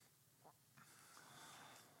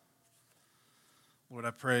Lord,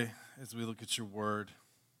 I pray as we look at your word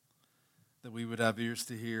that we would have ears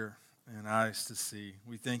to hear and eyes to see.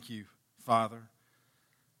 We thank you, Father,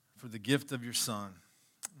 for the gift of your Son.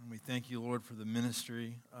 And we thank you, Lord, for the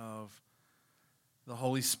ministry of the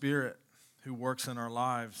Holy Spirit who works in our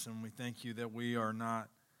lives. And we thank you that we are not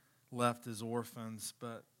left as orphans,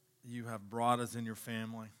 but you have brought us in your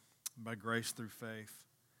family by grace through faith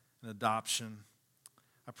and adoption.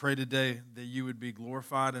 I pray today that you would be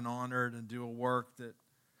glorified and honored and do a work that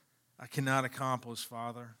I cannot accomplish,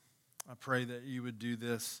 Father. I pray that you would do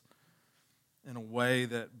this in a way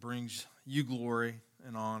that brings you glory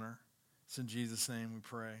and honor. It's in Jesus' name we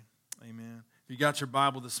pray. Amen. If you got your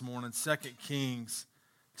Bible this morning, 2 Kings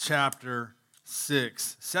chapter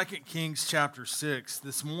 6. 2 Kings chapter 6.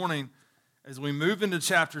 This morning, as we move into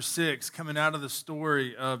chapter 6, coming out of the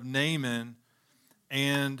story of Naaman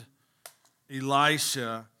and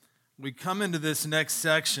Elisha, we come into this next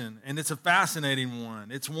section, and it's a fascinating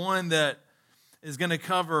one. It's one that is going to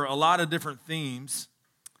cover a lot of different themes,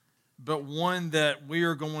 but one that we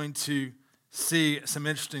are going to see some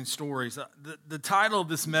interesting stories. The title of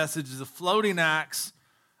this message is A Floating Axe,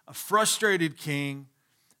 A Frustrated King,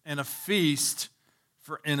 and a Feast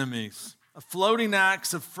for Enemies. A floating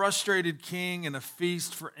axe, a frustrated king, and a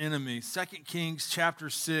feast for enemies. 2 Kings chapter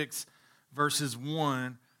 6, verses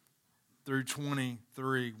 1 through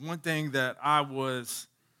 23. One thing that I was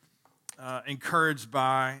encouraged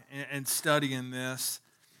by in studying this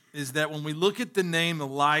is that when we look at the name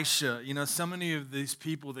Elisha, you know, so many of these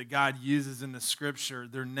people that God uses in the scripture,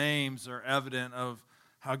 their names are evident of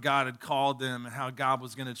how God had called them and how God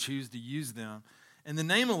was going to choose to use them. And the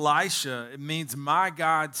name Elisha, it means my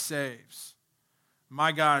God saves.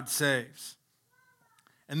 My God saves.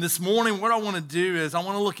 And this morning, what I want to do is I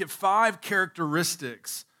want to look at 5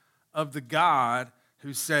 characteristics of the God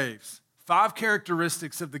who saves. 5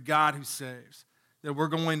 characteristics of the God who saves that we're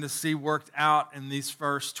going to see worked out in these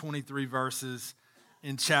first 23 verses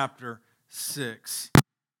in chapter 6.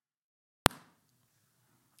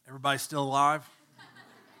 Everybody still alive?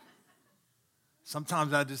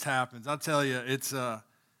 Sometimes that just happens. I'll tell you, it's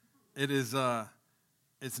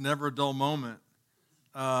never a dull moment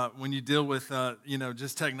when you deal with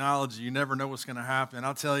just technology. You never know what's going to happen.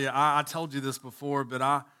 I'll tell you, I told you this before,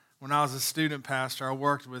 but when I was a student pastor, I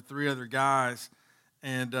worked with 3 other guys,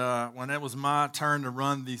 and when it was my turn to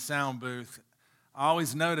run the sound booth, I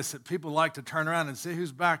always noticed that people like to turn around and see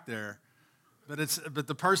who's back there. But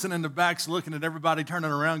the person in the back's looking at everybody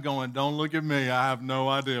turning around going, "Don't look at me. I have no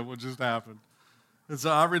idea what just happened." And so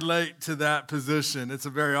I relate to that position. It's a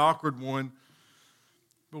very awkward one,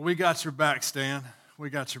 but we got your back, Stan. We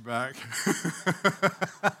got your back.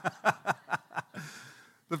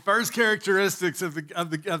 The first characteristics of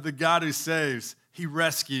the God who saves, he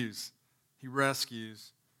rescues. He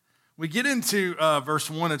rescues. We get into verse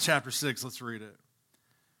 1 of chapter 6. Let's read it.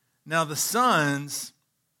 Now the sons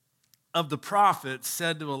of the prophets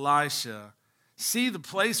said to Elisha, "See, the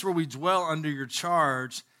place where we dwell under your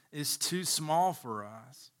charge is too small for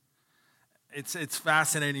us." It's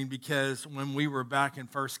fascinating because when we were back in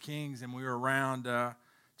 1 Kings and we were around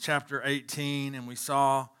chapter 18 and we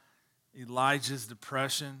saw Elijah's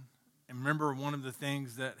depression, and remember one of the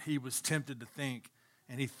things that he was tempted to think,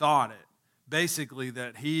 and he thought it, basically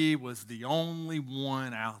that he was the only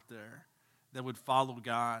one out there that would follow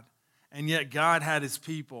God. And yet God had his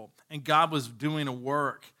people, and God was doing a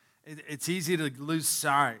work. It's easy to lose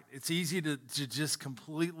sight. It's easy to just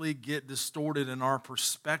completely get distorted in our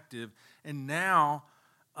perspective. And now,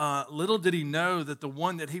 little did he know that the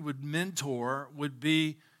one that he would mentor would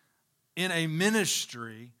be in a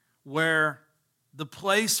ministry where the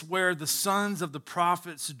place where the sons of the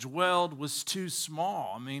prophets dwelled was too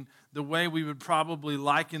small. I mean, the way we would probably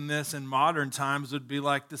liken this in modern times would be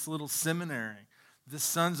like this little seminary. The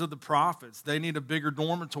sons of the prophets, they need a bigger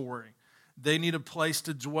dormitory. They need a place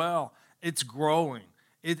to dwell. It's growing.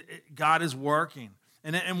 God is working.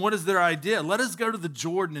 And what is their idea? Let us go to the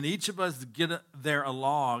Jordan and each of us get there a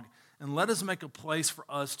log and let us make a place for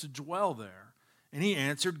us to dwell there. And he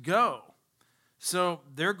answered, "Go." So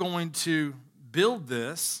they're going to build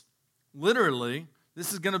this. Literally,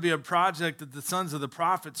 this is going to be a project that the sons of the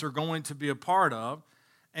prophets are going to be a part of.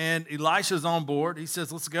 And Elisha's on board. He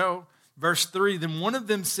says, "Let's go." Verse 3, then one of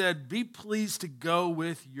them said, "Be pleased to go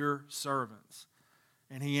with your servants."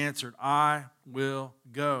 And he answered, "I will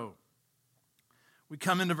go." We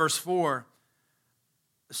come into verse 4.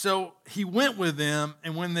 So he went with them,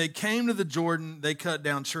 and when they came to the Jordan, they cut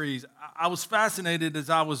down trees. I was fascinated as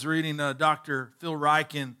I was reading Dr. Phil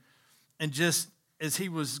Ryken, and just as he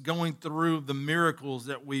was going through the miracles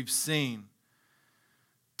that we've seen.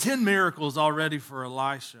 10 miracles already for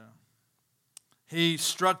Elisha. He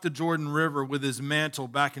struck the Jordan River with his mantle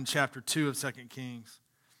back in chapter 2 of 2 Kings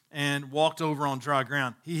and walked over on dry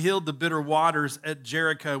ground. He healed the bitter waters at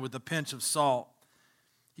Jericho with a pinch of salt.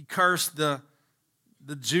 He cursed the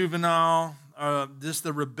juvenile, just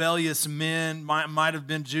the rebellious men, might have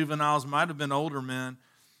been juveniles, might have been older men,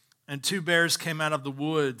 and 2 bears came out of the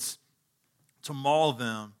woods to maul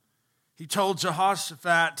them. He told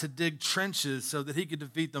Jehoshaphat to dig trenches so that he could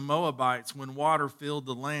defeat the Moabites when water filled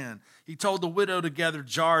the land. He told the widow to gather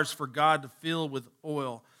jars for God to fill with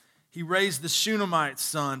oil. He raised the Shunammite's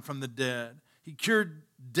son from the dead. He cured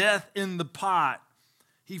death in the pot.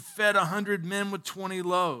 He fed 100 men with 20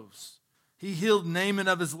 loaves. He healed Naaman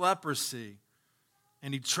of his leprosy.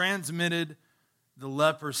 And he transmitted the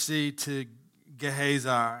leprosy to Gehazi.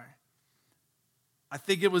 I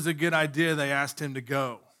think it was a good idea they asked him to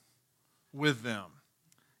go with them.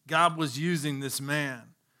 God was using this man.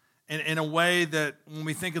 And in a way that when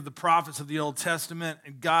we think of the prophets of the Old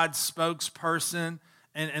Testament, God's spokesperson,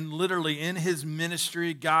 and literally in his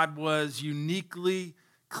ministry, God was uniquely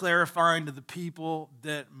clarifying to the people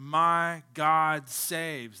that my God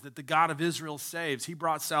saves, that the God of Israel saves. He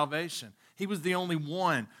brought salvation. He was the only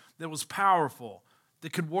one that was powerful,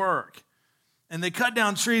 that could work. And they cut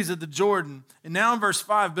down trees at the Jordan. And now in verse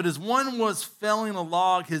 5, but as one was felling a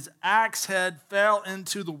log, his axe head fell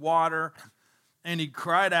into the water, and he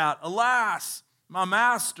cried out, "Alas, my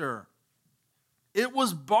master, it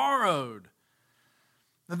was borrowed."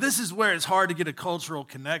 Now this is where it's hard to get a cultural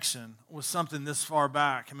connection with something this far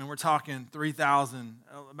back. I mean, we're talking 3,000,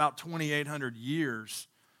 about 2,800 years,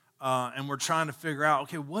 and we're trying to figure out,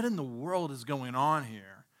 okay, what in the world is going on here?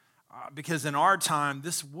 Because in our time,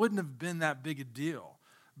 this wouldn't have been that big a deal.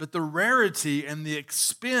 But the rarity and the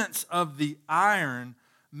expense of the iron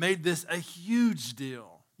made this a huge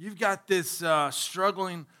deal. You've got this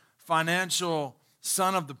struggling financial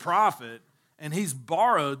son of the prophet, and he's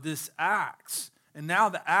borrowed this axe. And now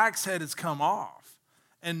the axe head has come off.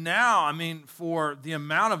 And now, I mean, for the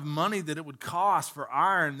amount of money that it would cost for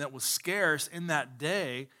iron that was scarce in that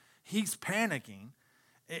day, he's panicking.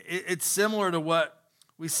 It's similar to what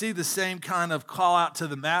we see, the same kind of call out to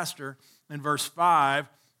the master in verse 5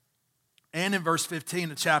 and in verse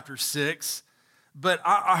 15 of chapter 6. But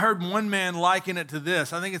I heard one man liken it to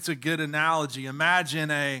this. I think it's a good analogy.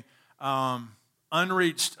 Imagine a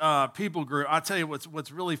unreached people group. I'll tell you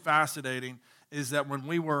what's really fascinating is that when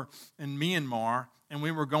we were in Myanmar and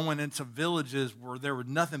we were going into villages where there were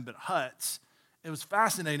nothing but huts, it was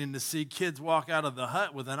fascinating to see kids walk out of the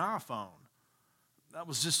hut with an iPhone. That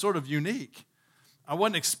was just sort of unique. I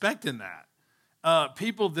wasn't expecting that.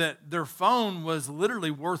 People that their phone was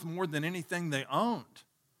literally worth more than anything they owned.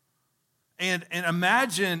 And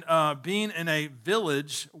imagine being in a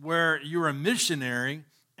village where you're a missionary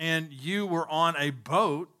and you were on a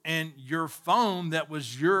boat and your phone that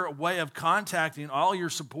was your way of contacting all your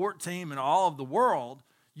support team and all of the world,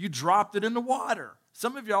 you dropped it in the water.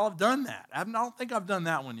 Some of y'all have done that. I don't think I've done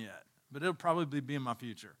that one yet, but it'll probably be in my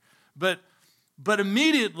future. But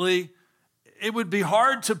immediately, it would be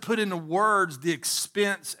hard to put into words the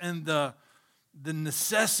expense and the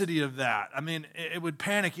necessity of that. I mean, it would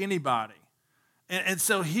panic anybody. And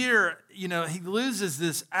so here, he loses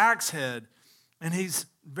this axe head, and he's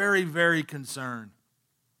very, very concerned.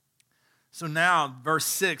 So now, verse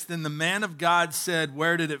 6, then the man of God said,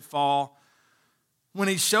 "Where did it fall?" When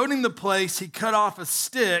he showed him the place, he cut off a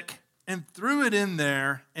stick and threw it in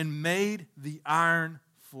there and made the iron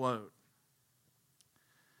float.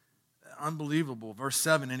 Unbelievable. Verse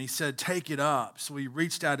 7, and he said, "Take it up." So he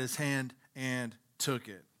reached out his hand and took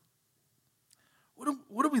it. What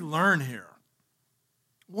do we learn here?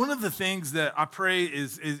 One of the things that I pray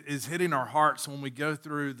is hitting our hearts when we go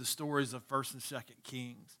through the stories of 1st and 2nd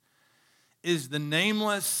Kings is the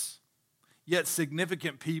nameless yet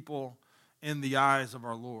significant people in the eyes of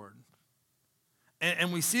our Lord.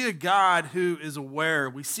 And we see a God who is aware.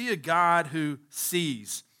 We see a God who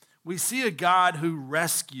sees. We see a God who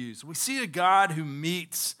rescues. We see a God who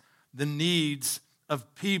meets the needs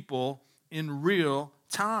of people in real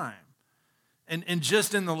time. And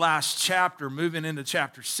just in the last chapter, moving into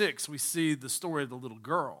chapter 6, we see the story of the little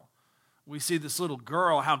girl. We see this little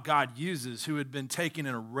girl, how God uses, who had been taken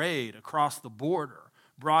in a raid across the border,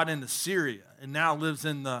 brought into Syria, and now lives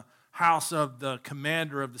in the house of the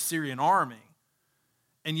commander of the Syrian army.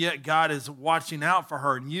 And yet God is watching out for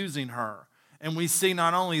her and using her. And we see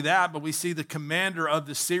not only that, but we see the commander of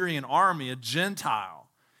the Syrian army, a Gentile.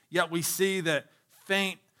 Yet we see that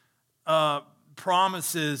faint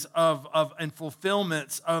promises and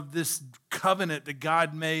fulfillments of this covenant that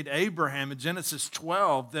God made Abraham in Genesis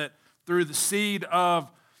 12, that through the seed of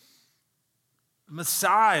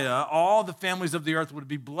Messiah, all the families of the earth would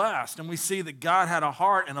be blessed. And we see that God had a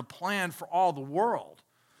heart and a plan for all the world.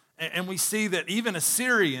 And we see that even a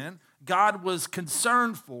Syrian, God was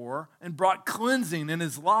concerned for and brought cleansing in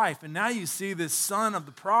his life. And now you see this son of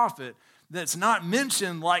the prophet that's not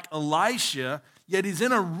mentioned like Elisha, yet he's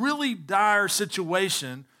in a really dire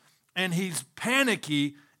situation and he's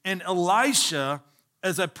panicky. And Elisha,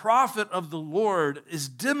 as a prophet of the Lord, is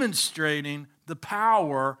demonstrating the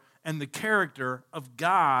power and the character of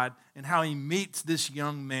God and how he meets this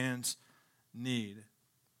young man's need.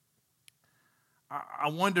 I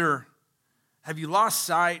wonder, have you lost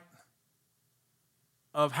sight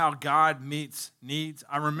of how God meets needs?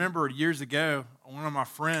 I remember years ago, one of my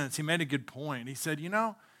friends, he made a good point. He said,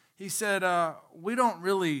 we don't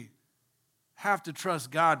really have to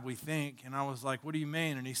trust God, we think. And I was like, what do you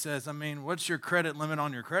mean? And he says, what's your credit limit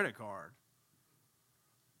on your credit card?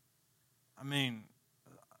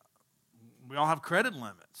 We all have credit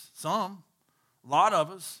limits. Some, a lot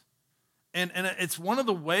of us. And it's one of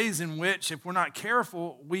the ways in which, if we're not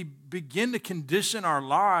careful, we begin to condition our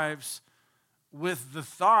lives with the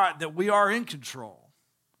thought that we are in control.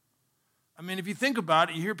 If you think about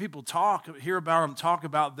it, you hear people talk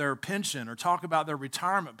about their pension or talk about their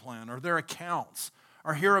retirement plan or their accounts,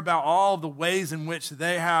 or hear about all the ways in which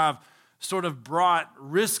they have sort of brought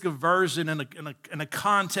risk aversion in a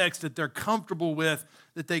context that they're comfortable with,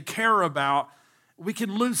 that they care about. We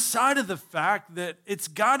can lose sight of the fact that it's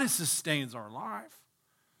God who sustains our life.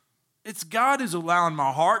 It's God who's allowing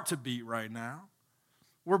my heart to beat right now.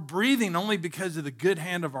 We're breathing only because of the good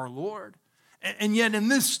hand of our Lord. And yet in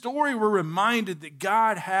this story, we're reminded that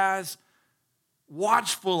God has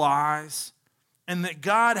watchful eyes and that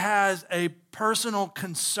God has a personal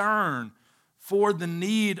concern for the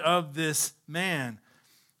need of this man.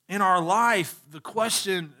 In our life, the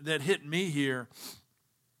question that hit me here,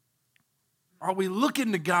 are we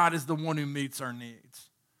looking to God as the one who meets our needs?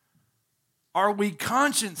 Are we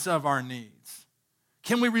conscious of our needs?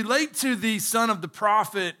 Can we relate to the son of the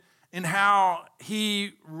prophet in how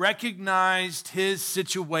he recognized his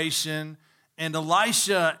situation and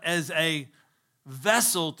Elisha as a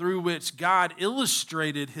vessel through which God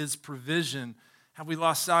illustrated his provision? Have we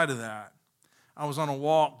lost sight of that? I was on a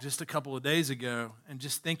walk just a couple of days ago and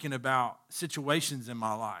just thinking about situations in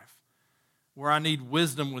my life where I need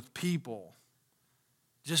wisdom with people,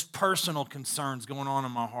 just personal concerns going on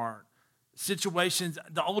in my heart. Situations,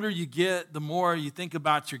 the older you get, the more you think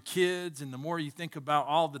about your kids and the more you think about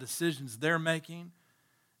all the decisions they're making.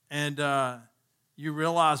 And you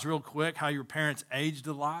realize real quick how your parents aged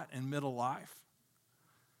a lot in middle life.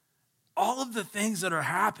 All of the things that are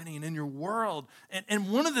happening in your world.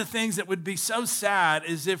 And one of the things that would be so sad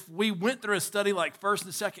is if we went through a study like 1st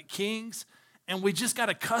and 2nd Kings and we just got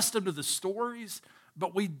accustomed to the stories,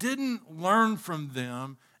 but we didn't learn from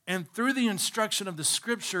them. And through the instruction of the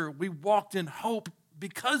Scripture, we walked in hope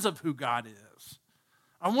because of who God is.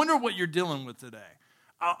 I wonder what you're dealing with today.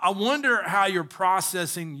 I wonder how you're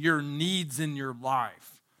processing your needs in your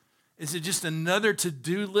life. Is it just another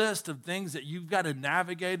to-do list of things that you've got to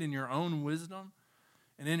navigate in your own wisdom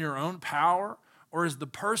and in your own power? Or is the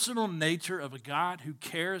personal nature of a God who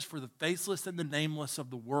cares for the faceless and the nameless of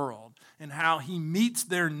the world and how he meets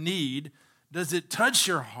their need, does it touch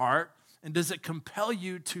your heart and does it compel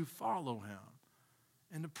you to follow him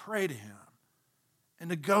and to pray to him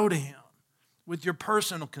and to go to him with your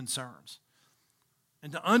personal concerns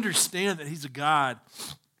and to understand that he's a God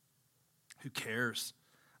who cares?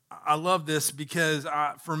 I love this because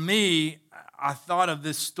for me, I thought of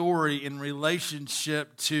this story in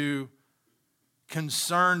relationship to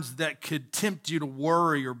concerns that could tempt you to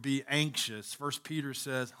worry or be anxious. 1 Peter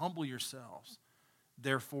says, humble yourselves,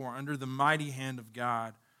 therefore, under the mighty hand of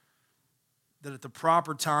God, that at the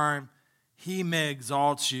proper time he may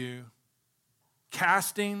exalt you,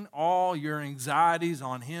 casting all your anxieties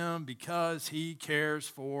on him because he cares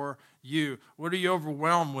for you. What are you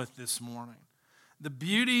overwhelmed with this morning? The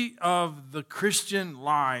beauty of the Christian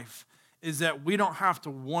life is that we don't have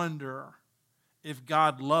to wonder if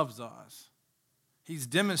God loves us. He's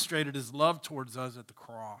demonstrated his love towards us at the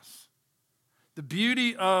cross. The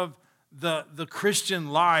beauty of the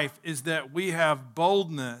Christian life is that we have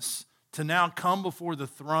boldness to now come before the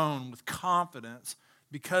throne with confidence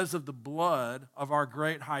because of the blood of our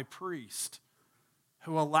great high priest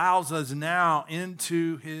who allows us now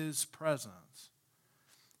into his presence.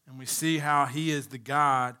 And we see how he is the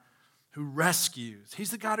God who rescues.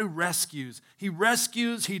 He's the God who rescues. He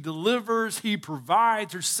rescues, he delivers, he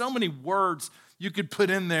provides. There's so many words you could put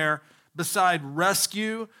in there beside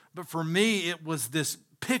rescue, but for me it was this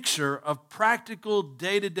picture of practical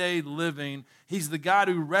day-to-day living. He's the God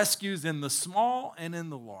who rescues in the small and in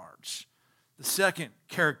the large. The second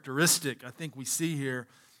characteristic I think we see here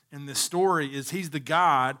in this story is he's the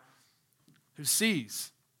God who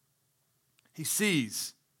sees. He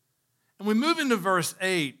sees. And we move into verse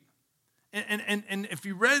 8. And if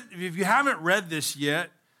you haven't read this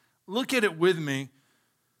yet, look at it with me.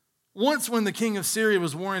 Once when the king of Syria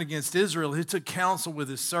was warring against Israel, he took counsel with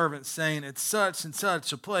his servants, saying, "At such and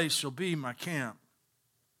such a place shall be my camp."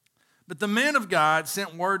 But the man of God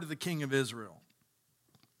sent word to the king of Israel,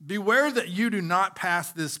 "Beware that you do not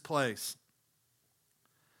pass this place,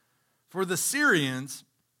 for the Syrians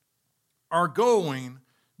are going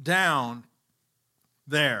down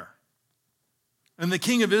there." And the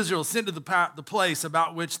king of Israel sent to the place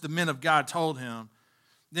about which the men of God told him.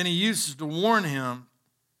 Then he used to warn him,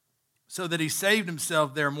 so that he saved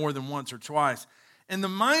himself there more than once or twice. And the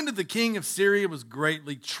mind of the king of Syria was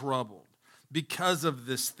greatly troubled because of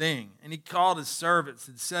this thing. And he called his servants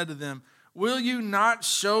and said to them, "Will you not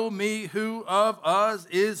show me who of us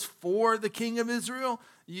is for the king of Israel?"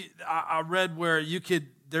 I read where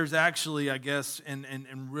there's actually, I guess,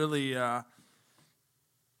 in really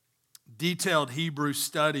detailed Hebrew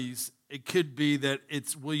studies, it could be that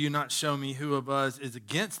it's, "Will you not show me who of us is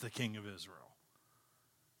against the king of Israel?"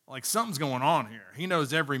 Like something's going on here. He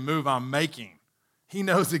knows every move I'm making. He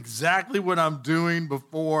knows exactly what I'm doing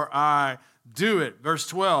before I do it. Verse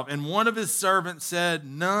 12, and one of his servants said,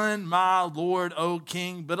 "None, my lord, O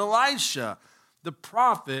king, but Elisha, the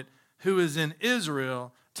prophet who is in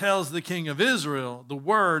Israel, tells the king of Israel the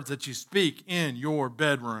words that you speak in your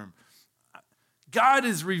bedroom." God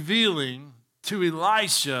is revealing to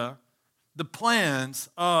Elisha the plans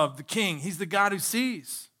of the king. He's the God who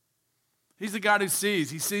sees. He's the God who sees.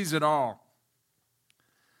 He sees it all.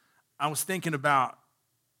 I was thinking about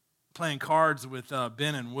playing cards with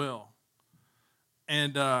Ben and Will.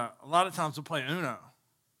 And a lot of times we'll play Uno.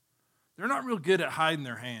 They're not real good at hiding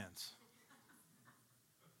their hands.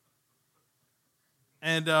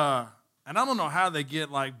 And I don't know how they get,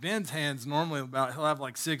 like, Ben's hands normally he'll have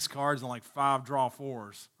like 6 cards and like 5 draw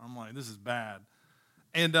 4s. I'm like, this is bad.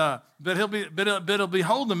 And but he'll be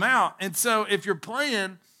holding them out. And so if you're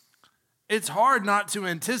playing, it's hard not to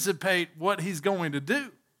anticipate what he's going to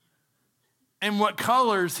do and what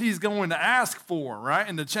colors he's going to ask for, right?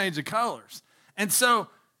 And the change of colors. And so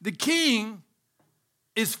the king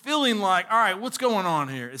is feeling like, all right, what's going on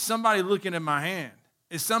here? Is somebody looking at my hand?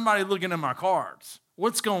 Is somebody looking at my cards?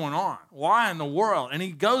 What's going on? Why in the world? And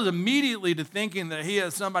he goes immediately to thinking that he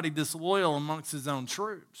has somebody disloyal amongst his own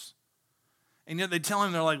troops. And yet they tell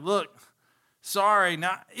him, they're like, "Look, sorry."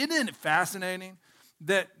 Now, isn't it fascinating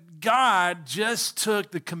that God just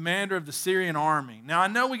took the commander of the Syrian army? Now, I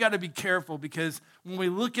know we got to be careful because when we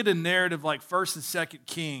look at a narrative like 1st and 2nd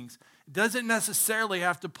Kings, it doesn't necessarily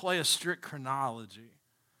have to play a strict chronology.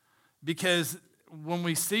 Because when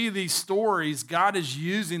we see these stories, God is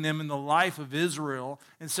using them in the life of Israel.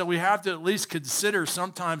 And so we have to at least consider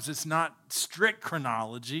sometimes it's not strict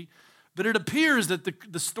chronology. But it appears that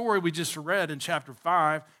the story we just read in chapter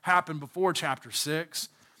 5 happened before chapter 6.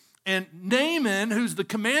 And Naaman, who's the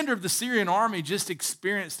commander of the Syrian army, just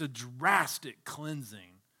experienced a drastic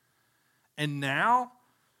cleansing. And now,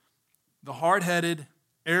 the hard-headed,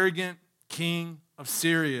 arrogant king of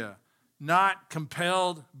Syria, not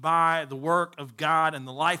compelled by the work of God and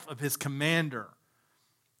the life of his commander,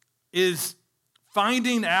 is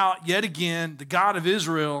finding out yet again the God of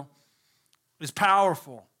Israel is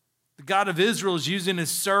powerful. The God of Israel is using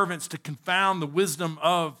his servants to confound the wisdom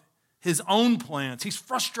of his own plans. He's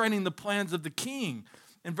frustrating the plans of the king.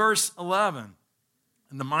 In verse 11,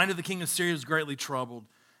 and the mind of the king of Syria is greatly troubled.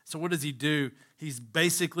 So what does he do? He's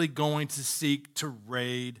basically going to seek to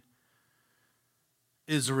raid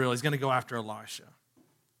Israel. He's going to go after Elisha.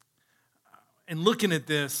 And looking at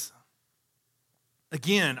this,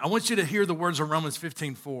 again, I want you to hear the words of Romans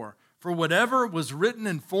 15:4. For whatever was written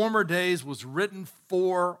in former days was written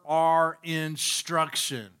for our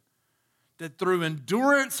instruction, that through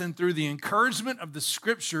endurance and through the encouragement of the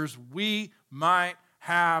scriptures, we might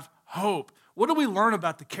have hope. What do we learn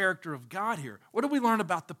about the character of God here? What do we learn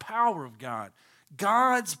about the power of God?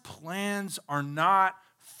 God's plans are not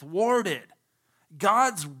thwarted.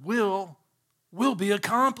 God's will be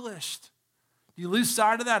accomplished. Do you lose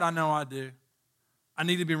sight of that? I know I do. I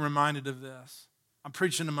need to be reminded of this. I'm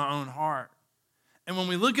preaching to my own heart. And when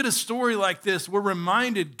we look at a story like this, we're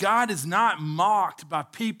reminded God is not mocked by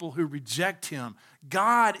people who reject him.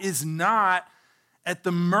 God is not at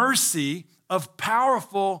the mercy of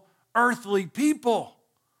powerful earthly people.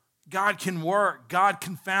 God can work. God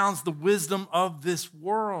confounds the wisdom of this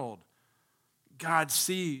world. God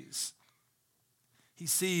sees. He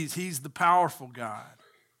sees. He's the powerful God.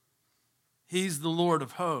 He's the Lord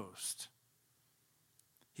of hosts.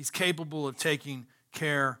 He's capable of taking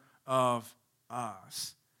care of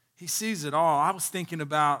us. He sees it all. I was thinking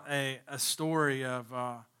about a story of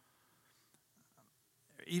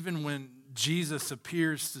even when Jesus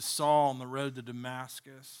appears to Saul on the road to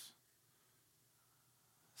Damascus.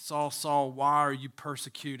 Saul, Saul, why are you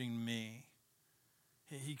persecuting me?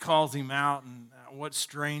 He calls him out, and what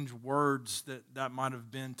strange words that might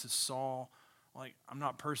have been to Saul. Like, I'm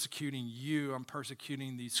not persecuting you, I'm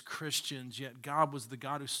persecuting these Christians, yet God was the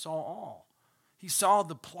God who saw all. He saw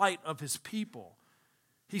the plight of his people.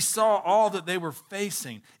 He saw all that they were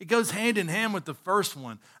facing. It goes hand in hand with the first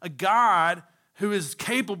one. A God who is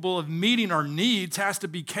capable of meeting our needs has to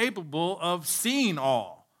be capable of seeing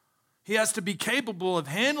all. He has to be capable of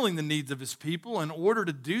handling the needs of his people. In order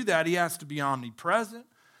to do that, he has to be omnipresent.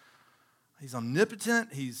 He's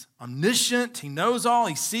omnipotent. He's omniscient. He knows all.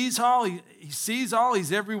 He sees all. He sees all.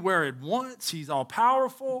 He's everywhere at once. He's all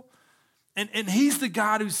powerful. And he's the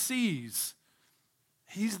God who sees.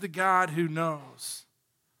 He's the God who knows.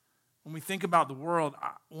 When we think about the world,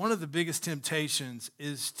 one of the biggest temptations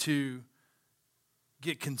is to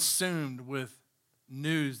get consumed with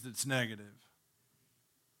news that's negative.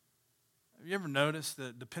 Have you ever noticed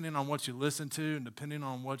that depending on what you listen to and depending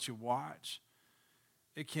on what you watch,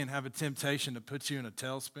 it can have a temptation to put you in a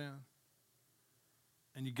tailspin?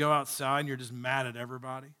 And you go outside and you're just mad at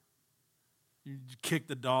everybody. You kick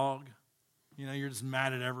the dog. You're just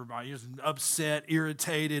mad at everybody. You're just upset,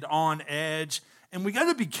 irritated, on edge. And we got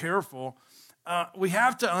to be careful. We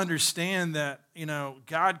have to understand that,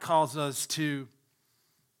 God calls us to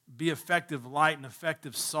be effective light and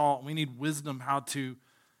effective salt. We need wisdom how to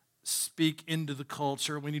speak into the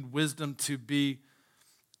culture. We need wisdom to be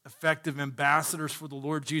effective ambassadors for the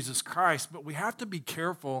Lord Jesus Christ. But we have to be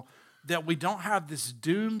careful that we don't have this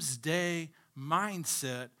doomsday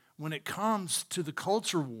mindset when it comes to the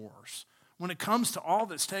culture wars, when it comes to all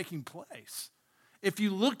that's taking place. If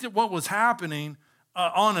you looked at what was happening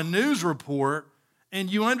on a news report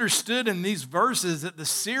and you understood in these verses that the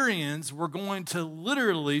Syrians were going to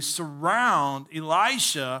literally surround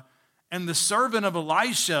Elisha and the servant of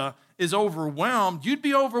Elisha is overwhelmed, you'd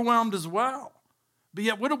be overwhelmed as well. But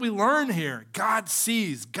yet, what do we learn here? God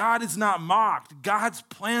sees. God is not mocked. God's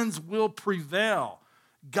plans will prevail.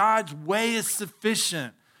 God's way is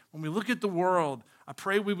sufficient. When we look at the world, I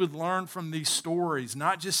pray we would learn from these stories,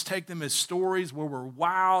 not just take them as stories where we're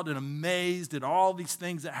wowed and amazed at all these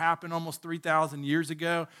things that happened almost 3,000 years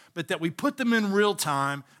ago, but that we put them in real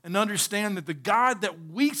time and understand that the God that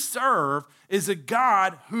we serve is a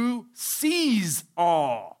God who sees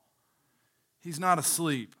all. He's not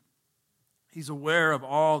asleep. He's aware of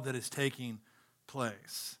all that is taking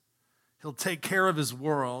place. He'll take care of his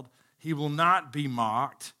world. He will not be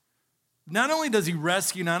mocked. Not only does he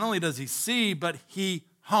rescue, not only does he see, but he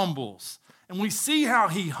humbles. And we see how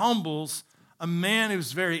he humbles a man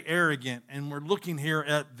who's very arrogant. And we're looking here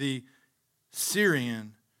at the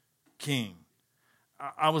Syrian king.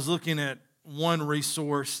 I was looking at one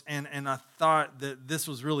resource, and I thought that this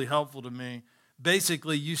was really helpful to me.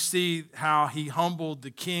 Basically, you see how he humbled the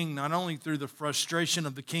king, not only through the frustration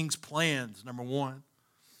of the king's plans, number one.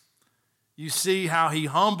 You see how he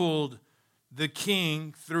humbled the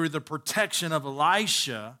king through the protection of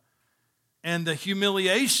Elisha and the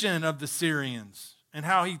humiliation of the Syrians and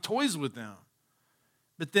how he toys with them.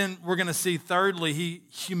 But then we're going to see, thirdly, he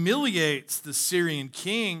humiliates the Syrian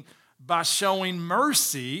king by showing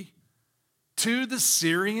mercy to the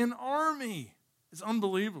Syrian army. It's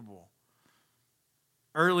unbelievable.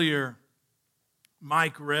 Earlier,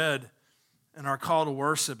 Mike read in our call to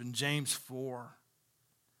worship in James 4.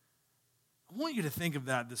 I want you to think of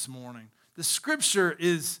that this morning. The scripture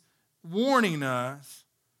is warning us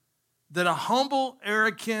that a humble,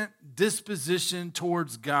 arrogant disposition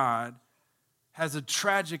towards God has a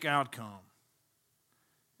tragic outcome.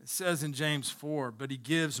 It says in James 4, but he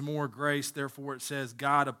gives more grace. Therefore, it says,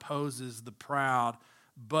 God opposes the proud,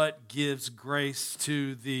 but gives grace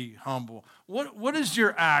to the humble. What is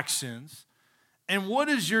your actions and what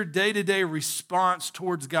is your day-to-day response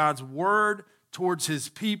towards God's word, towards his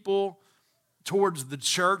people, towards the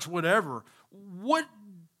church, whatever? What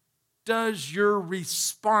does your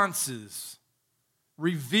responses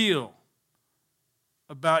reveal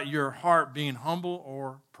about your heart being humble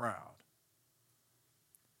or proud?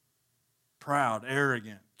 Proud,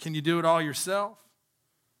 arrogant. Can you do it all yourself?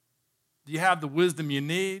 Do you have the wisdom you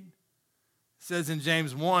need? It says in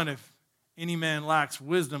James 1, if any man lacks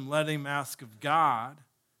wisdom, let him ask of God,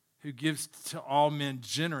 who gives to all men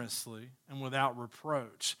generously and without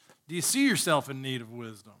reproach. Do you see yourself in need of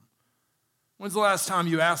wisdom? When's the last time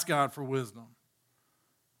you asked God for wisdom?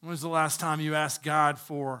 When's the last time you asked God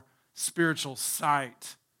for spiritual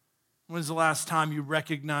sight? When's the last time you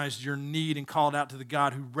recognized your need and called out to the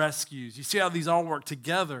God who rescues? You see how these all work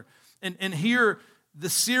together. And here, the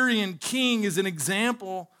Syrian king is an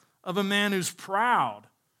example of a man who's proud.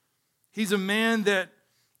 He's a man that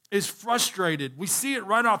is frustrated. We see it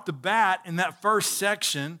right off the bat in that first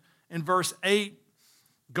section, in verse 8,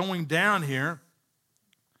 going down here.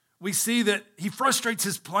 We see that he frustrates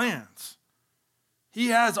his plans. He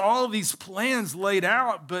has all of these plans laid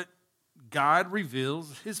out, but God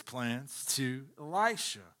reveals his plans to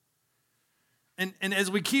Elisha. And as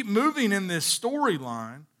we keep moving in this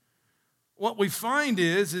storyline, what we find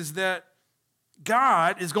is that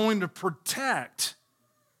God is going to protect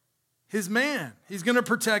his man. He's going to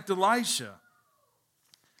protect Elisha.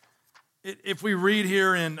 If we read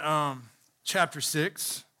here in chapter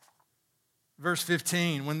 6, verse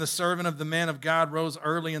 15, when the servant of the man of God rose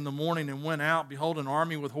early in the morning and went out, behold, an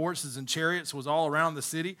army with horses and chariots was all around the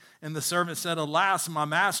city. And the servant said, Alas, my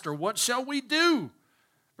master, what shall we do?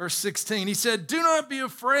 Verse 16, he said, Do not be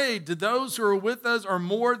afraid. To those who are with us are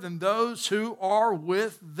more than those who are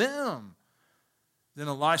with them. Then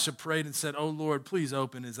Elisha prayed and said, O Lord, please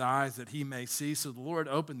open his eyes that he may see. So the Lord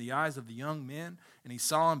opened the eyes of the young men, and he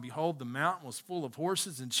saw, and behold, the mountain was full of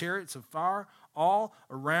horses and chariots of fire all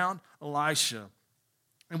around Elisha.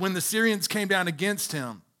 And when the Syrians came down against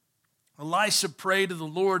him, Elisha prayed to the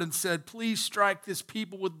Lord and said, Please strike this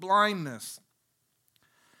people with blindness.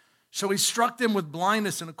 So he struck them with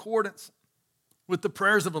blindness in accordance with the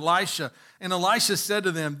prayers of Elisha. And Elisha said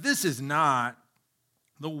to them, This is not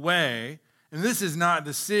the way, and this is not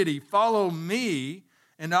the city. Follow me,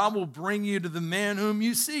 and I will bring you to the man whom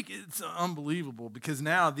you seek. It's unbelievable because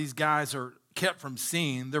now these guys are kept from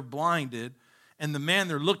seeing. They're blinded, and the man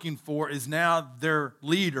they're looking for is now their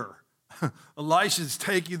leader. Elisha's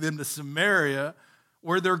taking them to Samaria,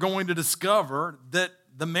 where they're going to discover that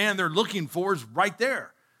the man they're looking for is right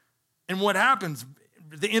there. And what happens?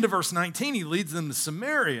 At the end of verse 19, he leads them to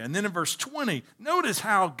Samaria. And then in verse 20, notice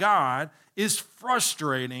how God is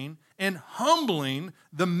frustrating and humbling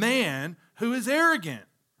the man who is arrogant.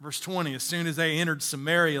 Verse 20, as soon as they entered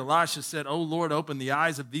Samaria, Elisha said, O Lord, open the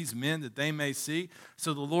eyes of these men that they may see.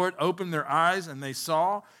 So the Lord opened their eyes, and they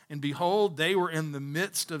saw, and behold, they were in the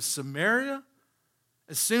midst of Samaria.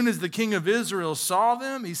 As soon as the king of Israel saw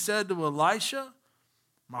them, he said to Elisha,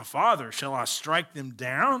 My father, shall I strike them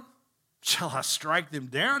down? Shall I strike them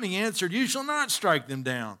down? He answered, You shall not strike them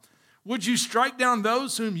down. Would you strike down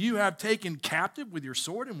those whom you have taken captive with your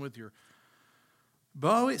sword and with your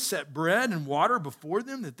bow? It set bread and water before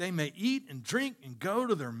them that they may eat and drink and go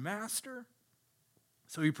to their master.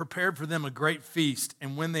 So he prepared for them a great feast.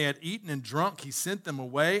 And when they had eaten and drunk, he sent them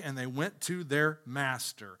away and they went to their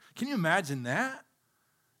master. Can you imagine that?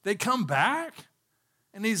 They come back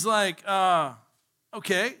and he's like,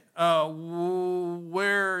 okay,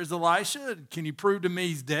 where is Elisha? Can you prove to me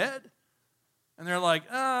he's dead? And they're like,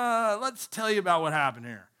 let's tell you about what happened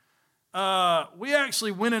here. We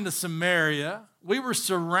actually went into Samaria. We were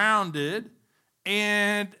surrounded.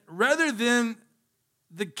 And rather than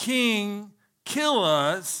the king kill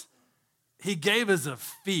us, he gave us a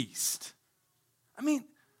feast. I mean,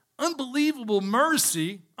 unbelievable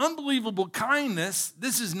mercy, unbelievable kindness.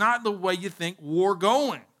 This is not the way you think war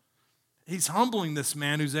going. He's humbling this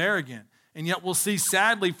man who's arrogant. And yet we'll see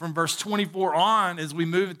sadly from verse 24 on, as we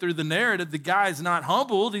move through the narrative, the guy is not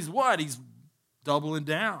humbled. He's what? He's doubling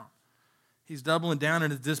down. He's doubling down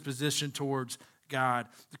in his disposition towards God.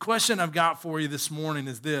 The question I've got for you this morning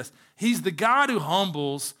is this. He's the God who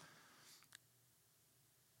humbles.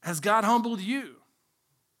 Has God humbled you?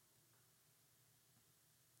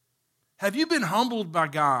 Have you been humbled by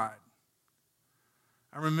God?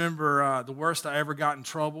 I remember the worst I ever got in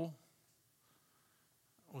trouble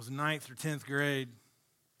was 9th or 10th grade.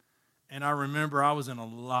 And I remember I was in a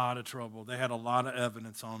lot of trouble. They had a lot of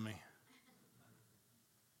evidence on me.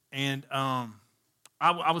 And I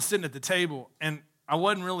was sitting at the table, and I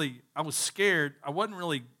was scared. I wasn't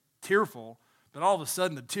really tearful, but all of a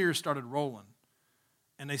sudden the tears started rolling.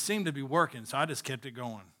 And they seemed to be working, so I just kept it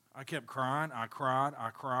going. I kept crying. I cried.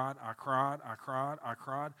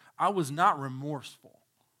 I was not remorseful.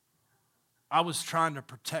 I was trying to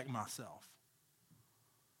protect myself.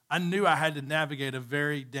 I knew I had to navigate a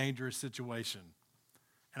very dangerous situation,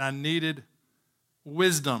 and I needed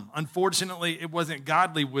wisdom. Unfortunately, it wasn't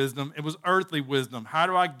godly wisdom. It was earthly wisdom. How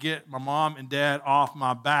do I get my mom and dad off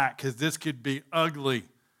my back? Because this could be ugly,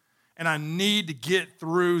 and I need to get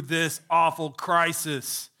through this awful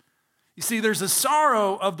crisis. You see, there's a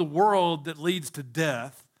sorrow of the world that leads to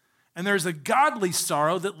death, And there's a godly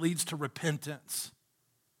sorrow that leads to repentance.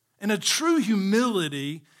 And a true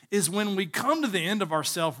humility is when we come to the end of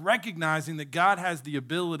ourselves, recognizing that God has the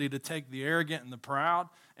ability to take the arrogant and the proud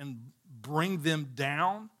and bring them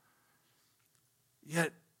down.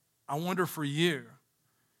 Yet, I wonder for you,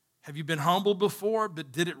 have you been humbled before,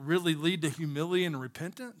 but did it really lead to humility and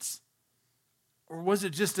repentance? Or was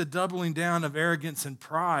it just a doubling down of arrogance and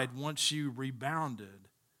pride once you rebounded?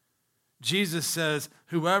 Jesus says,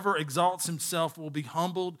 whoever exalts himself will be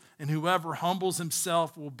humbled, and whoever humbles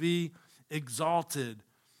himself will be exalted.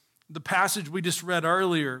 The passage we just read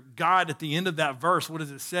earlier, God, at the end of that verse, what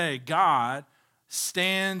does it say? God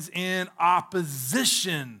stands in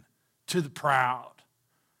opposition to the proud,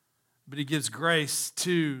 but he gives grace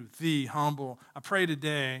to the humble. I pray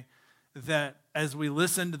today that as we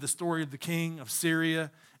listen to the story of the king of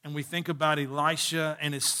Syria and we think about Elisha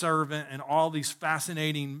and his servant and all these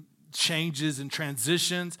fascinating changes and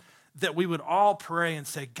transitions, that we would all pray and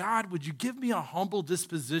say, God, would you give me a humble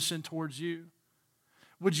disposition towards you?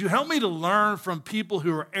 Would you help me to learn from people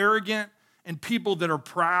who are arrogant and people that are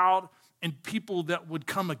proud and people that would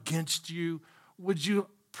come against you? Would you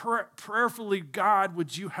prayerfully, God,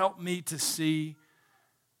 would you help me to see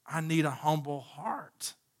I need a humble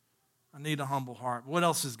heart? I need a humble heart. What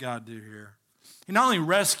else does God do here? He not only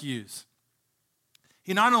rescues,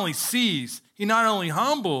 he not only sees, he not only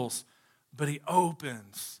humbles, but he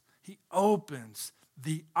opens. He opens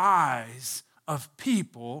the eyes of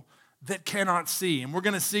people that cannot see. And we're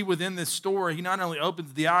going to see within this story, he not only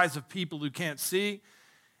opens the eyes of people who can't see,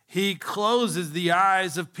 he closes the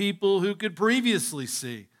eyes of people who could previously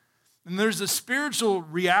see. And there's a spiritual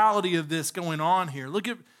reality of this going on here. Look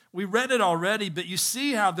at, we read it already, but you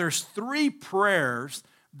see how there's 3 prayers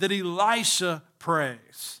that Elisha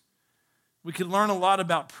prays. We could learn a lot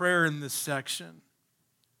about prayer in this section.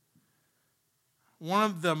 One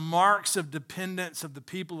of the marks of dependence of the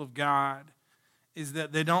people of God is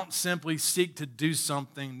that they don't simply seek to do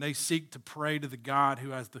something, they seek to pray to the God who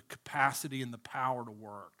has the capacity and the power to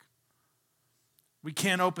work. We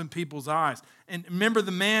can't open people's eyes. And remember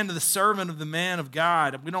the servant of the man of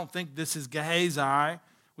God. We don't think this is Gehazi.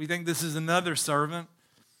 We think this is another servant.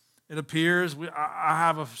 It appears, I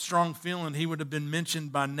have a strong feeling he would have been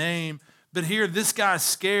mentioned by name. But here, this guy's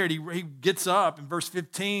scared. He gets up in verse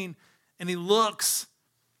 15, and he looks,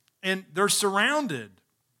 and they're surrounded.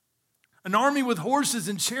 An army with horses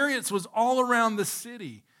and chariots was all around the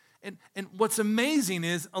city. And what's amazing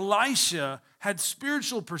is Elisha had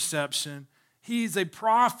spiritual perception. He's a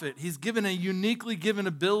prophet. He's given a uniquely given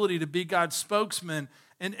ability to be God's spokesman.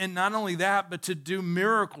 And not only that, but to do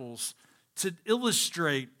miracles, to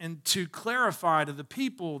illustrate and to clarify to the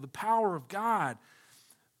people the power of God.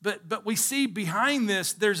 But we see behind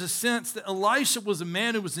this, there's a sense that Elisha was a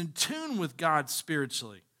man who was in tune with God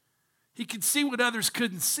spiritually. He could see what others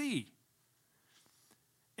couldn't see.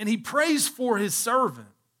 And he prays for his servant.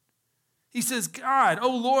 He says, God,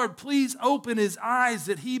 oh Lord, please open his eyes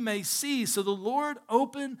that he may see. So the Lord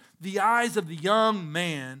opened the eyes of the young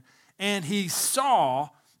man, and he saw,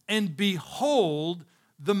 and behold,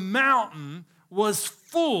 the mountain was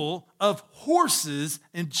full of horses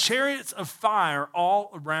and chariots of fire all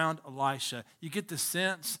around Elisha. You get the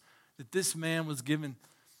sense that this man was given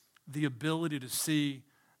the ability to see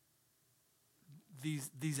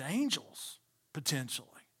these angels, potentially,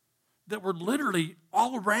 that were literally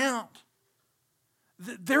all around.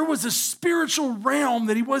 There was a spiritual realm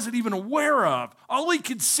that he wasn't even aware of. All he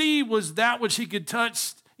could see was that which he could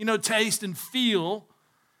touch, taste and feel.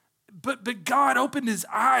 But God opened his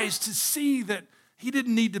eyes to see that he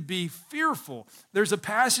didn't need to be fearful. There's a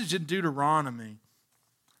passage in Deuteronomy.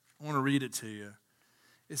 I want to read it to you.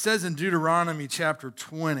 It says in Deuteronomy chapter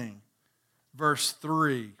 20, verse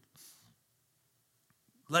 3,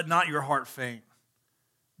 let not your heart faint.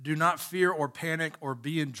 Do not fear or panic or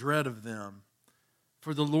be in dread of them.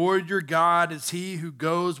 For the Lord your God is he who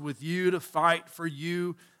goes with you to fight for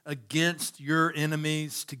you against your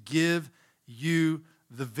enemies, to give you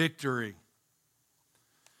the victory.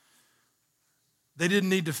 They didn't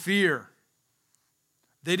need to fear.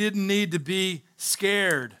 They didn't need to be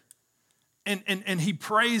scared. And he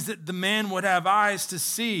prays that the man would have eyes to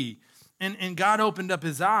see. And God opened up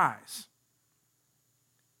his eyes.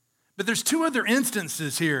 But there's 2 other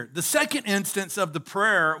instances here. The second instance of the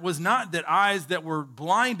prayer was not that eyes that were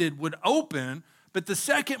blinded would open, but the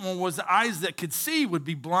second one was the eyes that could see would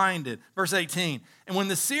be blinded. Verse 18, and when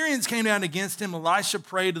the Syrians came down against him, Elisha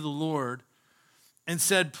prayed to the Lord and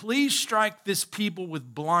said, please strike this people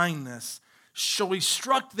with blindness So he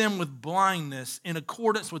struck them with blindness in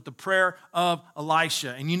accordance with the prayer of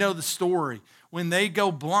Elisha. And you know the story. When they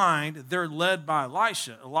go blind, they're led by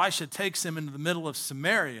Elisha. Elisha takes them into the middle of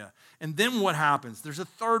Samaria. And then what happens? There's a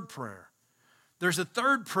third prayer. There's a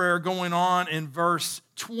third prayer going on in verse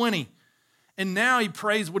 20. And now he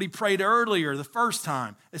prays what he prayed earlier, the first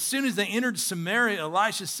time. As soon as they entered Samaria,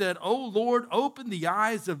 Elisha said, "O Lord, open the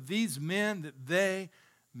eyes of these men that they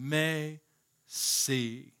may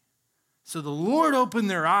see." So the Lord opened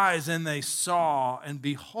their eyes, and they saw, and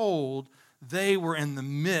behold, they were in the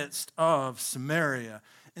midst of Samaria.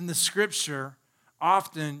 In the scripture,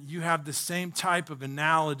 often you have the same type of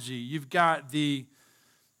analogy. You've got the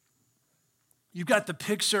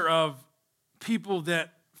picture of people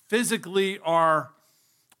that physically are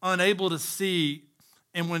unable to see,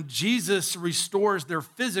 and when Jesus restores their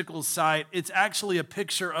physical sight, it's actually a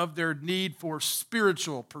picture of their need for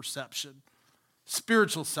spiritual perception,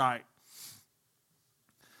 spiritual sight.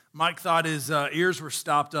 Mike thought his ears were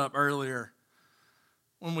stopped up earlier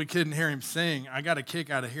when we couldn't hear him sing. I got a kick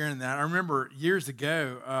out of hearing that. I remember years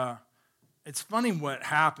ago, it's funny what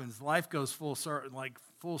happens. Life goes full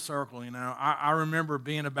circle, you know. I remember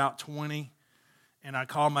being about 20, and I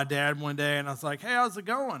called my dad one day, and I was like, "Hey, how's it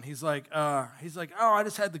going?" He's like, "Oh, I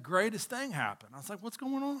just had the greatest thing happen." I was like, "What's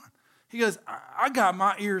going on?" He goes, I got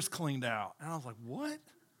my ears cleaned out. And I was like, "What?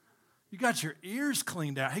 You got your ears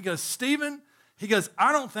cleaned out?" He goes, "Stephen," he goes,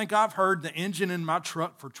 "I don't think I've heard the engine in my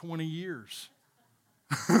truck for 20 years.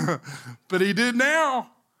 But he did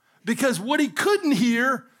now. Because what he couldn't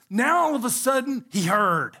hear, now all of a sudden he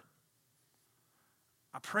heard.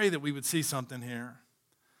 I pray that we would see something here.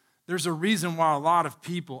 There's a reason why a lot of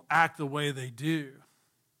people act the way they do.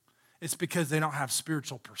 It's because they don't have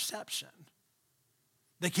spiritual perception.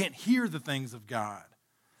 They can't hear the things of God.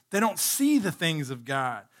 They don't see the things of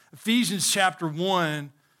God. Ephesians chapter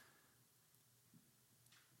 1,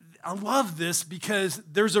 I love this because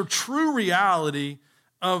there's a true reality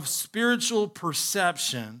of spiritual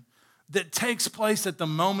perception that takes place at the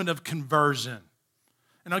moment of conversion.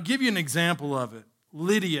 And I'll give you an example of it.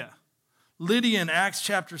 Lydia in Acts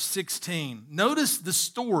chapter 16. Notice the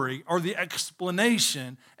story or the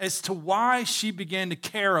explanation as to why she began to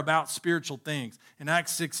care about spiritual things. In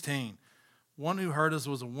Acts 16, one who heard us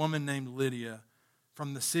was a woman named Lydia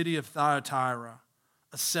from the city of Thyatira,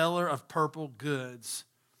 a seller of purple goods,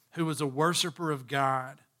 who was a worshiper of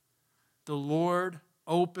God. The Lord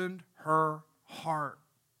opened her heart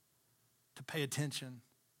to pay attention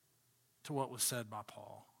to what was said by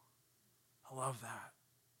Paul. I love that.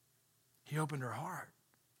 He opened her heart.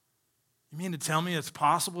 You mean to tell me it's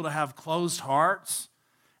possible to have closed hearts?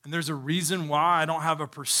 And there's a reason why I don't have a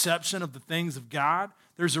perception of the things of God?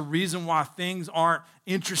 There's a reason why things aren't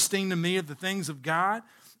interesting to me of the things of God?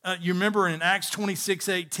 You remember in Acts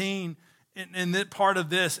 26:18, in that part of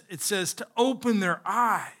this, it says to open their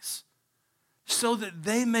eyes so that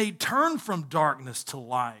they may turn from darkness to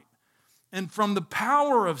light and from the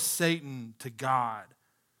power of Satan to God,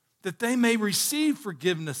 that they may receive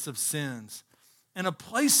forgiveness of sins and a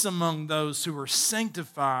place among those who are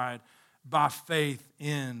sanctified by faith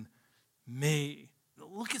in me.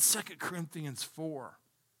 Look at 2 Corinthians 4.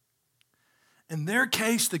 In their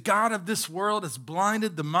case, the God of this world has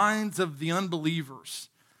blinded the minds of the unbelievers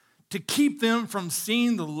to keep them from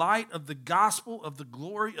seeing the light of the gospel of the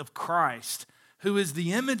glory of Christ, who is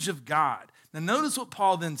the image of God. Now notice what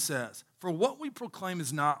Paul then says. For what we proclaim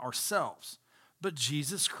is not ourselves, but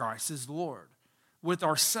Jesus Christ is Lord, with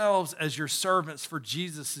ourselves as your servants for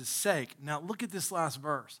Jesus' sake. Now look at this last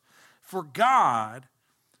verse. For God,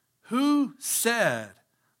 who said,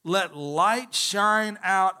 let light shine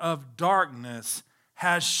out of darkness,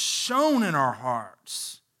 has shone in our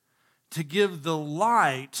hearts to give the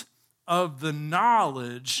light of the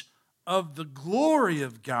knowledge of the glory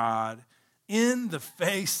of God in the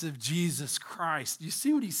face of Jesus Christ. You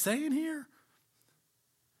see what he's saying here?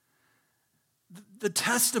 The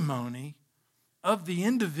testimony of the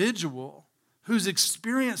individual who's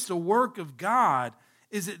experienced the work of God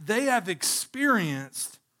is that they have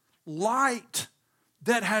experienced light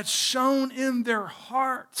that had shone in their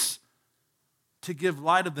hearts to give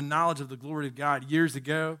light of the knowledge of the glory of God. Years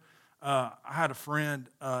ago, I had a friend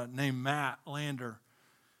named Matt Lander,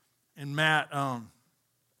 and Matt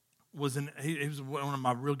he was one of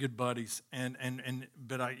my real good buddies,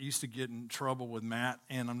 but I used to get in trouble with Matt,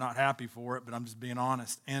 and I'm not happy for it, but I'm just being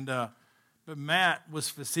honest. But Matt was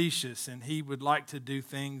facetious, and he would like to do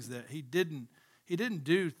things that he didn't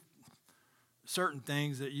do certain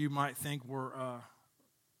things that you might think were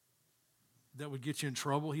that would get you in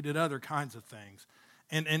trouble. He did other kinds of things.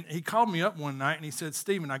 And he called me up one night and he said,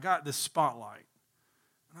 Stephen, I got this spotlight.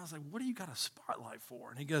 And I was like, what do you got a spotlight for?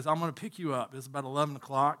 And he goes, I'm going to pick you up. It was about 11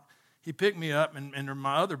 o'clock. He picked me up, and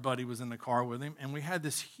my other buddy was in the car with him, and we had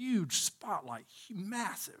this huge spotlight,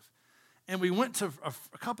 massive. And we went to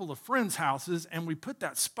a couple of friends' houses, and we put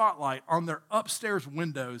that spotlight on their upstairs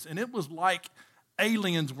windows, and it was like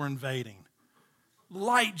aliens were invading.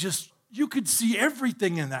 Light just, you could see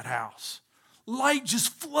everything in that house. Light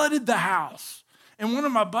just flooded the house. And one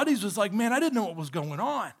of my buddies was like, man, I didn't know what was going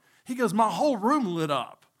on. He goes, my whole room lit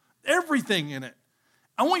up, everything in it.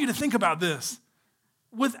 I want you to think about this.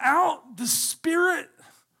 Without the Spirit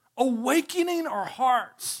awakening our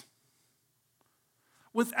hearts,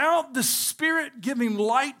 without the Spirit giving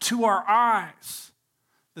light to our eyes,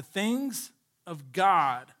 the things of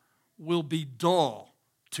God will be dull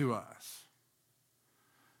to us.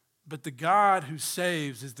 But the God who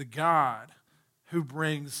saves is the God who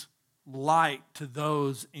brings light to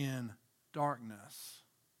those in darkness.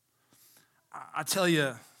 I tell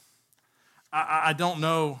you, I don't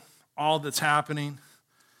know all that's happening.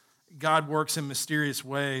 God works in mysterious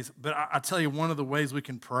ways, but I tell you, one of the ways we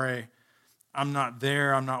can pray, I'm not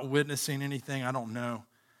there, I'm not witnessing anything, I don't know.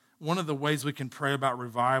 One of the ways we can pray about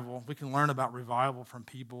revival, we can learn about revival from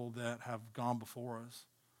people that have gone before us.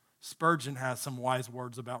 Spurgeon has some wise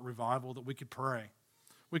words about revival that we could pray.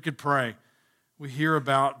 We could pray. We hear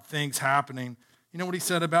about things happening. You know what he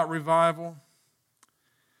said about revival?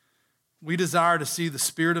 We desire to see the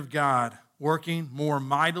Spirit of God working more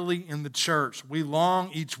mightily in the church. We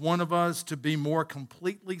long, each one of us, to be more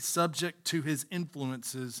completely subject to his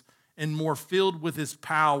influences and more filled with his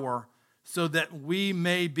power, so that we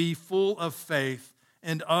may be full of faith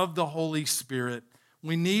and of the Holy Spirit.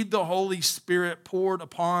 We need the Holy Spirit poured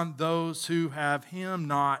upon those who have him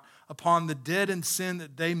not, upon the dead in sin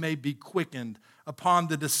that they may be quickened, upon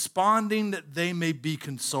the desponding that they may be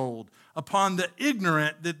consoled, upon the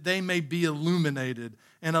ignorant that they may be illuminated,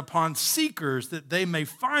 and upon seekers that they may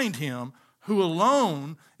find him who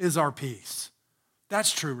alone is our peace.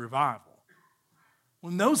 That's true revival.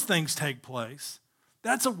 When those things take place,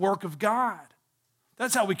 that's a work of God.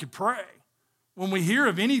 That's how we could pray. When we hear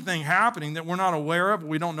of anything happening that we're not aware of,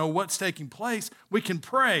 we don't know what's taking place, we can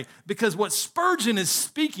pray, because what Spurgeon is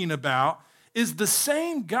speaking about is the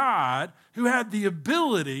same God who had the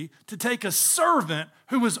ability to take a servant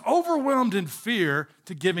who was overwhelmed in fear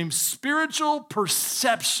to give him spiritual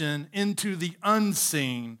perception into the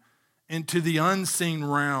unseen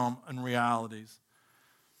realm and realities.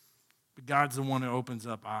 But God's the one who opens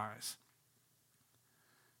up eyes.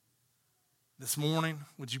 This morning,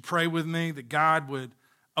 would you pray with me that God would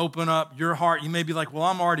open up your heart? You may be like, well,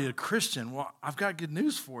 I'm already a Christian. Well, I've got good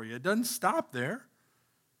news for you. It doesn't stop there.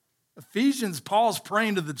 Ephesians, Paul's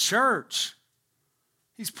praying to the church.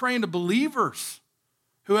 He's praying to believers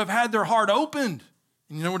who have had their heart opened.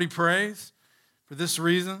 And you know what he prays? For this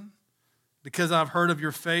reason, because I've heard of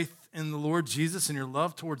your faith in the Lord Jesus and your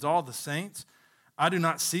love towards all the saints, I do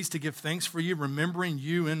not cease to give thanks for you, remembering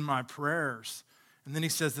you in my prayers. And then he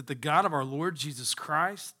says that the God of our Lord Jesus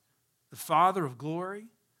Christ, the Father of glory,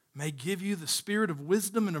 may give you the spirit of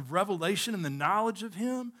wisdom and of revelation and the knowledge of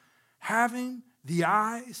him, having the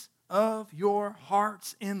eyes of your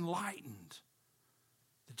hearts enlightened,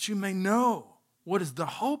 that you may know what is the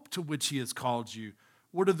hope to which he has called you,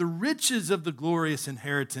 what are the riches of the glorious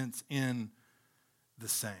inheritance in the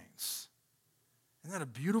saints. Isn't that a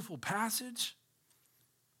beautiful passage?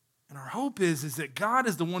 And our hope is that God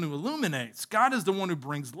is the one who illuminates. God is the one who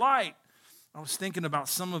brings light. I was thinking about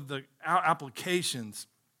some of the applications.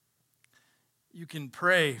 You can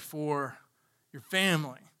pray for your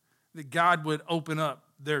family, that God would open up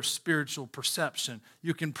their spiritual perception.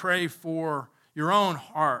 You can pray for your own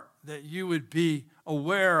heart, that you would be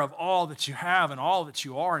aware of all that you have and all that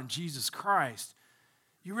you are in Jesus Christ.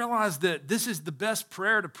 You realize that this is the best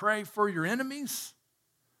prayer to pray for your enemies?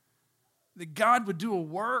 That God would do a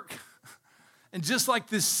work. And just like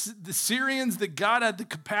the Syrians, that God had the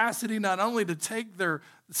capacity not only to take their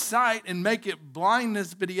sight and make it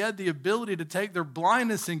blindness, but he had the ability to take their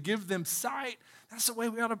blindness and give them sight. That's the way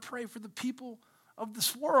we ought to pray for the people of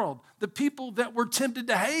this world, the people that we're tempted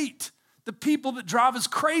to hate, the people that drive us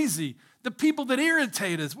crazy, the people that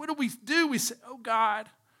irritate us. What do? We say, oh God,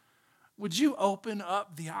 would you open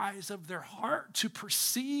up the eyes of their heart to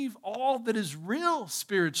perceive all that is real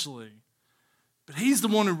spiritually? But he's the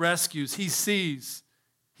one who rescues, he sees,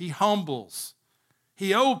 he humbles,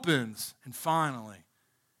 he opens, and finally,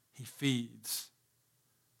 he feeds.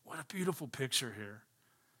 What a beautiful picture here.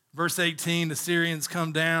 Verse 18, the Syrians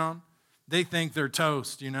come down. They think they're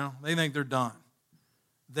toast, you know. They think they're done.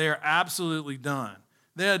 They're absolutely done.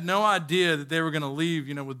 They had no idea that they were going to leave,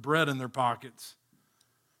 with bread in their pockets,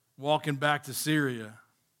 walking back to Syria.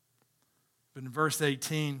 But in verse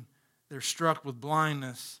 18, they're struck with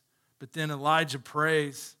blindness. But then Elijah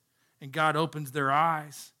prays, and God opens their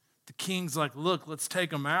eyes. The king's like, look, let's take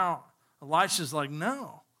them out. Elisha's like,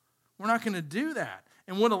 no, we're not going to do that.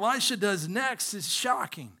 And what Elisha does next is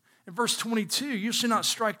shocking. In verse 22, you should not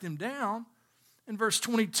strike them down. In verse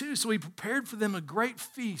 22, so he prepared for them a great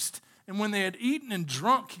feast. And when they had eaten and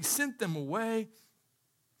drunk, he sent them away.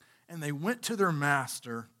 And they went to their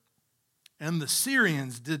master. And the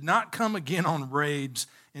Syrians did not come again on raids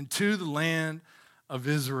into the land of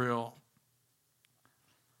Israel.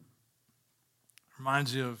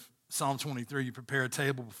 Reminds you of Psalm 23, you prepare a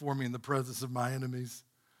table before me in the presence of my enemies.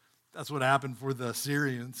 That's what happened for the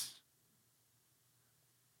Assyrians.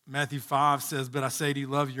 Matthew 5 says, but I say to you,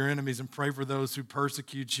 love your enemies and pray for those who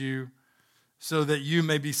persecute you, so that you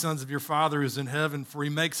may be sons of your Father who is in heaven. For he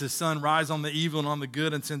makes his sun rise on the evil and on the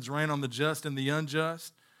good, and sends rain on the just and the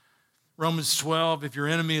unjust. Romans 12, if your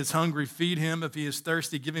enemy is hungry, feed him. If he is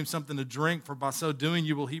thirsty, give him something to drink, for by so doing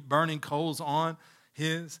you will heap burning coals on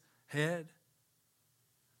his head.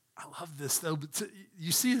 I love this, though. But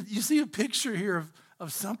you see a picture here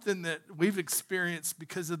of something that we've experienced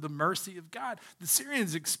because of the mercy of God. The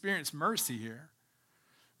Syrians experienced mercy here.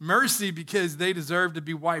 Mercy because they deserve to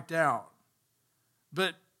be wiped out.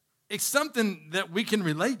 But it's something that we can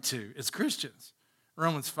relate to as Christians.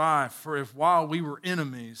 Romans 5, for if while we were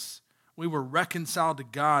enemies, we were reconciled to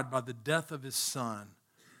God by the death of his Son,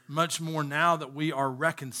 much more now that we are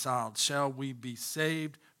reconciled, shall we be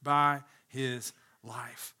saved by his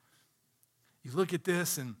life. You look at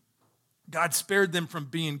this, and God spared them from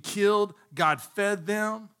being killed. God fed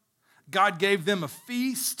them. God gave them a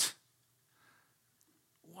feast.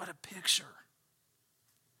 What a picture.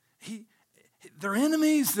 They're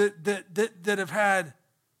enemies that have had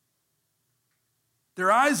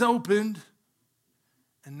their eyes opened,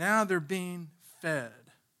 and now they're being fed.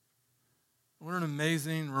 What an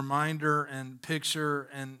amazing reminder and picture,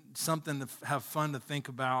 and something to have fun to think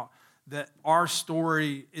about, that our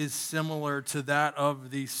story is similar to that of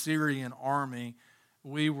the Syrian army.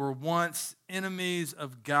 We were once enemies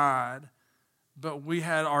of God, but we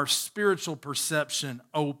had our spiritual perception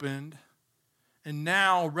opened. And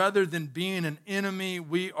now, rather than being an enemy,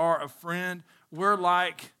 we are a friend. We're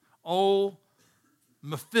like old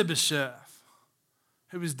Mephibosheth,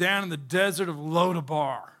 who was down in the desert of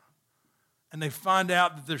Lodabar. And they find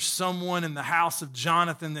out that there's someone in the house of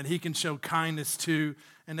Jonathan that he can show kindness to.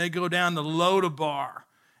 And they go down to Lodabar.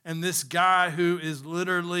 And this guy who is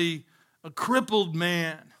literally a crippled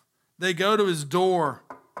man, they go to his door.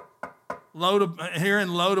 Here in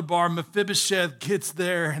Lodabar, Mephibosheth gets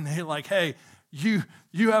there, and they're like, hey, you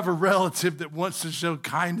have a relative that wants to show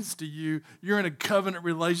kindness to you. You're in a covenant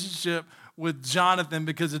relationship with Jonathan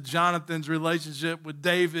because of Jonathan's relationship with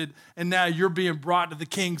David, and now you're being brought to the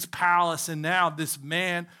king's palace, and now this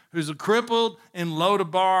man who's a crippled in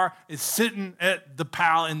Lodabar is sitting at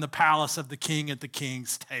in the palace of the king at the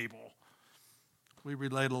king's table. We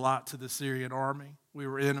relate a lot to the Syrian army. We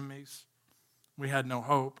were enemies. We had no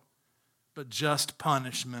hope, but just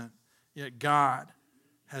punishment. Yet God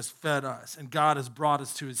has fed us, and God has brought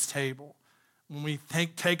us to his table. When we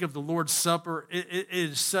take of the Lord's Supper, it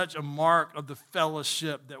is such a mark of the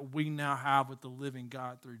fellowship that we now have with the living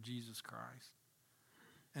God through Jesus Christ.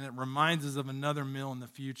 And it reminds us of another meal in the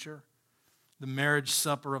future, the marriage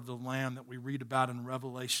supper of the Lamb that we read about in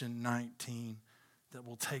Revelation 19 that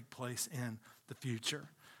will take place in the future.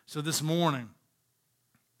 So this morning,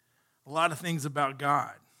 a lot of things about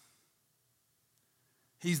God.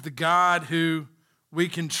 He's the God who we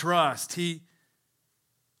can trust.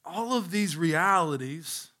 All of these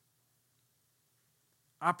realities,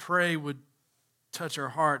 I pray, would touch our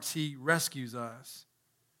hearts. He rescues us.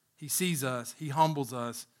 He sees us. He humbles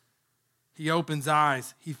us. He opens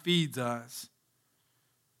eyes. He feeds us.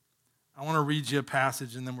 I want to read you a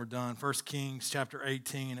passage and then we're done. 1 Kings chapter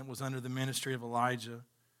 18. It was under the ministry of Elijah.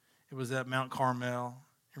 It was at Mount Carmel.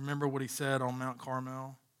 You remember what he said on Mount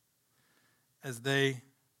Carmel? As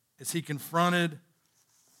he confronted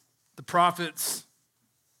the prophets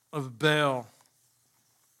of Baal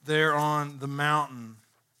there on the mountain.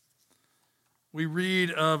 We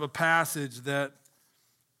read of a passage that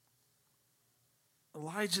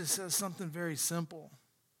Elijah says something very simple.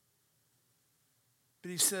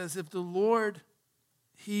 But he says, if the Lord,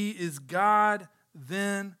 he is God,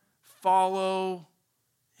 then follow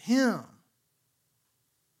him.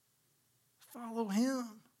 Follow him.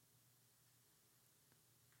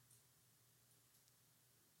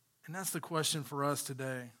 And that's the question for us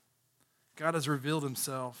today. God has revealed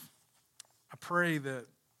himself. I pray that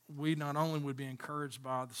we not only would be encouraged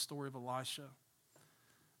by the story of Elisha,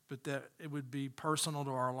 but that it would be personal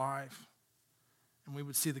to our life. and we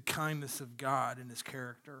would see the kindness of God in his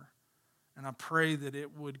character. And I pray that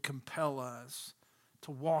it would compel us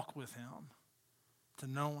to walk with him, to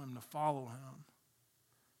know him, to follow him,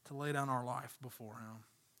 to lay down our life before him.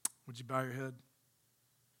 Would you bow your head?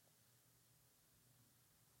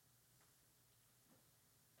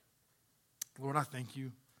 Lord, I thank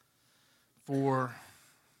you for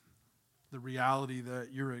the reality that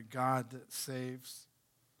you're a God that saves.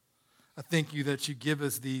 I thank you that you give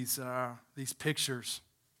us these pictures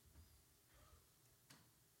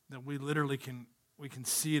that we literally can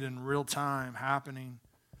see it in real time happening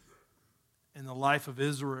in the life of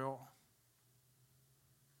Israel,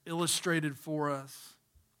 illustrated for us.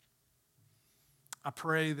 I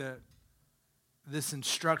pray that this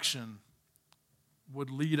instruction would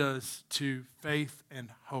lead us to faith and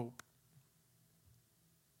hope.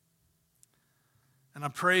 And I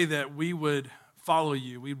pray that we would follow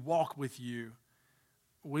you, we'd walk with you,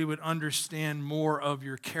 we would understand more of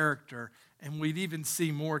your character, and we'd even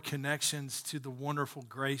see more connections to the wonderful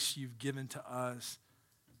grace you've given to us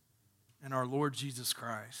in our Lord Jesus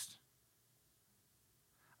Christ.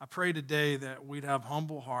 I pray today that we'd have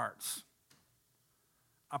humble hearts.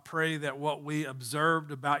 I pray that what we observed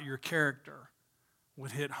about your character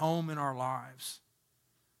would hit home in our lives.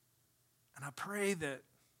 And I pray that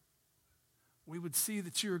we would see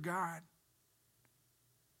that you're God.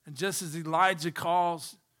 And just as Elijah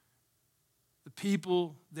calls the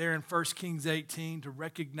people there in 1 Kings 18 to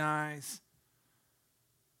recognize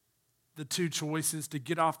the two choices, to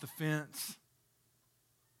get off the fence,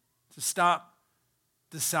 to stop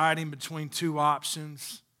deciding between two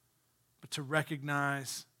options, but to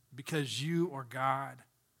recognize because you are God,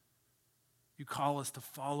 you call us to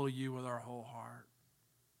follow you with our whole heart.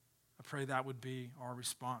 I pray that would be our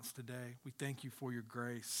response today. We thank you for your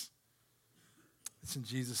grace. It's in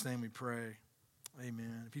Jesus' name we pray.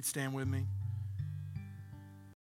 Amen. If you'd stand with me.